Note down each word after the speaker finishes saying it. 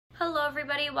Hello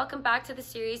everybody, welcome back to the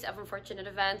series of unfortunate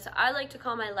events I like to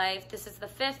call my life. This is the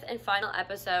 5th and final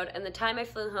episode and the time I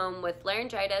flew home with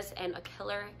laryngitis and a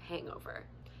killer hangover.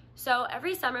 So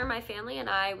every summer my family and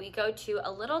we go to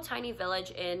a little tiny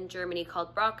village in Germany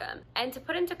called Brockum. And to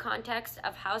put into context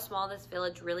of how small this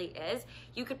village really is,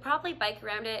 you could probably bike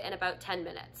around it in about 10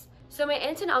 minutes. So my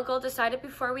aunt and uncle decided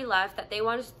before we left that they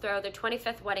wanted to throw their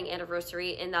 25th wedding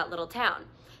anniversary in that little town.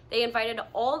 They invited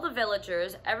all the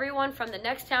villagers, everyone from the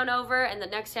next town over and the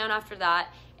next town after that,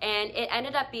 and it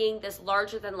ended up being this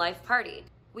larger than life party.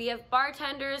 We have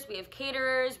bartenders, we have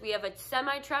caterers, we have a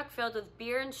semi-truck filled with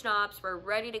beer and schnapps. We're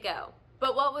ready to go.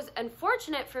 But what was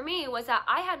unfortunate for me was that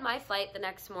I had my flight the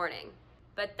next morning.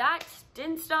 But that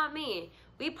didn't stop me.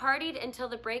 We partied until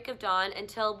the break of dawn,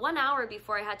 until 1 hour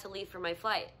before I had to leave for my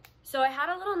flight. So I had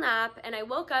a little nap and I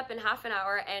woke up in half an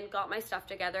hour and got my stuff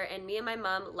together, and me and my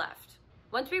mom left.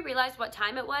 Once we realized what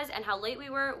time it was and how late we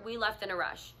were, we left in a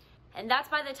rush. And that's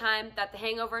by the time that the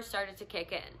hangover started to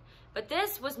kick in. But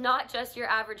this was not just your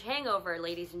average hangover,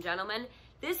 ladies and gentlemen.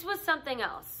 This was something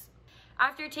else.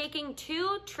 After taking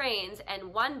 2 trains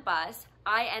and 1 bus,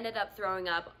 I ended up throwing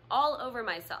up all over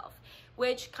myself,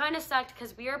 which kind of sucked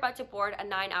because we were about to board a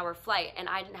 9-hour flight and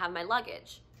I didn't have my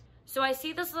luggage. So I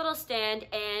see this little stand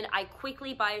and I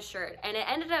quickly buy a shirt, and it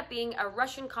ended up being a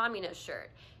Russian communist shirt.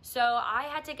 So I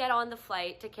had to get on the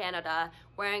flight to Canada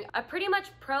wearing a pretty much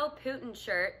pro-Putin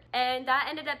shirt, and that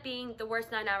ended up being the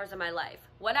worst 9 hours of my life.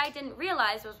 What I didn't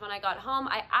realize was when I got home,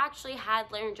 I actually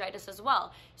had laryngitis as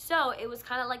well. So it was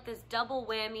kind of like this double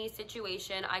whammy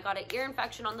situation. I got an ear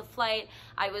infection on the flight.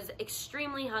 I was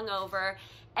extremely hungover.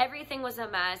 Everything was a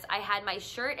mess. I had my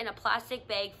shirt in a plastic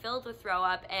bag filled with throw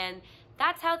up, and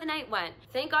that's how the night went.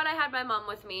 Thank God I had my mom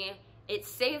with me. It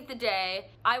saved the day.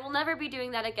 I will never be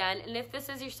doing that again. And if this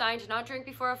is your sign to not drink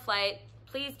before a flight,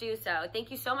 please do so.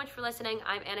 Thank you so much for listening.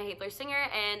 I'm Anna Habler Singer,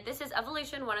 and this is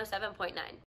Evolution 107.9.